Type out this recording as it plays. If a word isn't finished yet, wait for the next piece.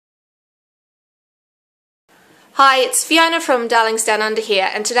Hi, it's Fiona from Downunder here,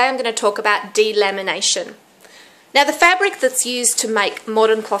 and today I'm going to talk about delamination. Now, the fabric that's used to make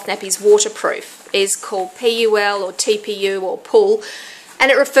modern cloth nappies waterproof is called PUL or TPU or PUL, and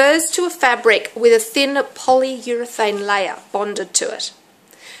it refers to a fabric with a thin polyurethane layer bonded to it.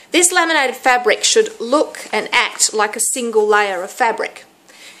 This laminated fabric should look and act like a single layer of fabric.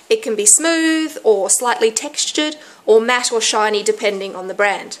 It can be smooth or slightly textured or matte or shiny depending on the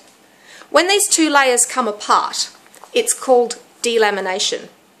brand. When these two layers come apart, it's called delamination,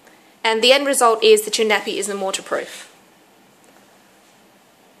 and the end result is that your nappy isn't waterproof.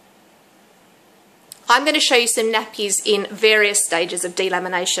 I'm going to show you some nappies in various stages of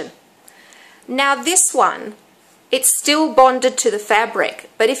delamination. Now this one, it's still bonded to the fabric,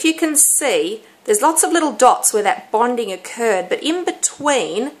 but if you can see, there's lots of little dots where that bonding occurred, but in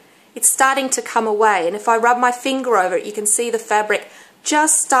between, it's starting to come away, and if I rub my finger over it, you can see the fabric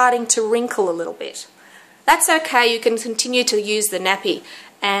just starting to wrinkle a little bit. That's okay, you can continue to use the nappy,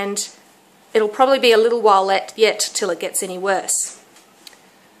 and it'll probably be a little while yet till it gets any worse.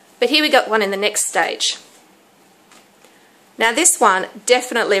 But here we got one in the next stage. Now this one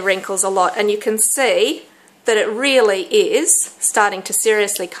definitely wrinkles a lot, and you can see that it really is starting to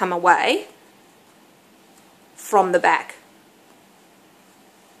seriously come away from the back.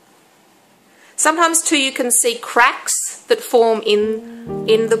 Sometimes too you can see cracks that form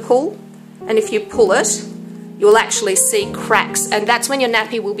in the PUL, and if you pull it you'll actually see cracks, and that's when your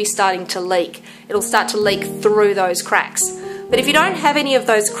nappy will be starting to leak. It'll start to leak through those cracks. But if you don't have any of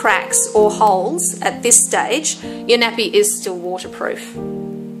those cracks or holes at this stage, your nappy is still waterproof.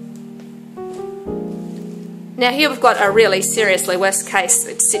 Now here we've got a really seriously worst case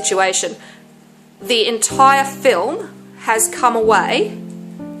situation. The entire film has come away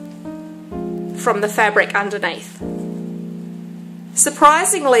from the fabric underneath.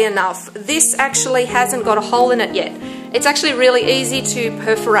 Surprisingly enough, this actually hasn't got a hole in it yet. It's actually really easy to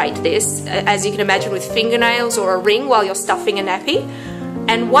perforate this, as you can imagine, with fingernails or a ring while you're stuffing a nappy.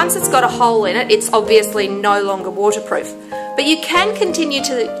 And once it's got a hole in it, it's obviously no longer waterproof. But you can continue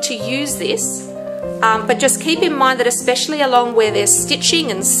to use this, but just keep in mind that especially along where there's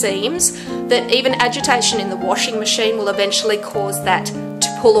stitching and seams, that even agitation in the washing machine will eventually cause that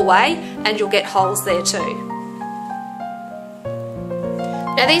to pull away, and you'll get holes there too.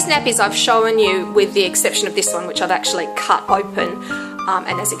 Now these nappies I've shown you, with the exception of this one which I've actually cut open,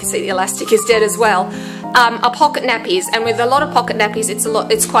 and as you can see the elastic is dead as well, are pocket nappies, and with a lot of pocket nappies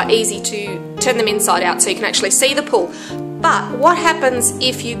it's quite easy to turn them inside out so you can actually see the PUL. But what happens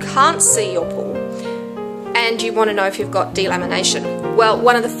if you can't see your PUL and you want to know if you've got delamination? Well,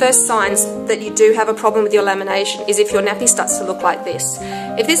 one of the first signs that you do have a problem with your lamination is if your nappy starts to look like this.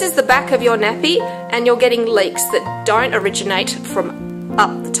 If this is the back of your nappy and you're getting leaks that don't originate from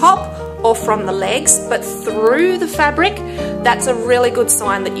up the top or from the legs but through the fabric, that's a really good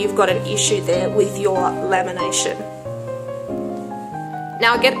sign that you've got an issue there with your lamination.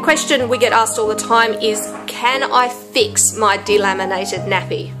 Now a question we get asked all the time is, can I fix my delaminated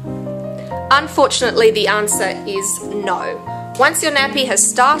nappy? Unfortunately, the answer is no. Once your nappy has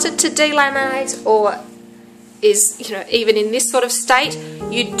started to delaminate or is, even in this sort of state,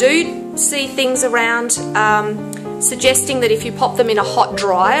 you do see things around suggesting that if you pop them in a hot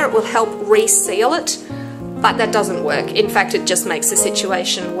dryer it will help reseal it, but that doesn't work. In fact, it just makes the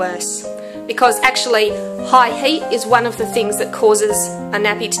situation worse, because actually high heat is one of the things that causes a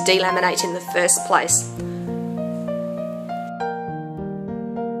nappy to delaminate in the first place.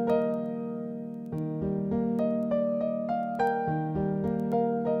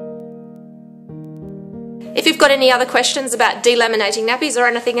 If you've got any other questions about delaminating nappies or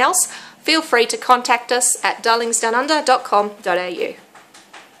anything else, feel free to contact us at darlingsdownunder.com.au.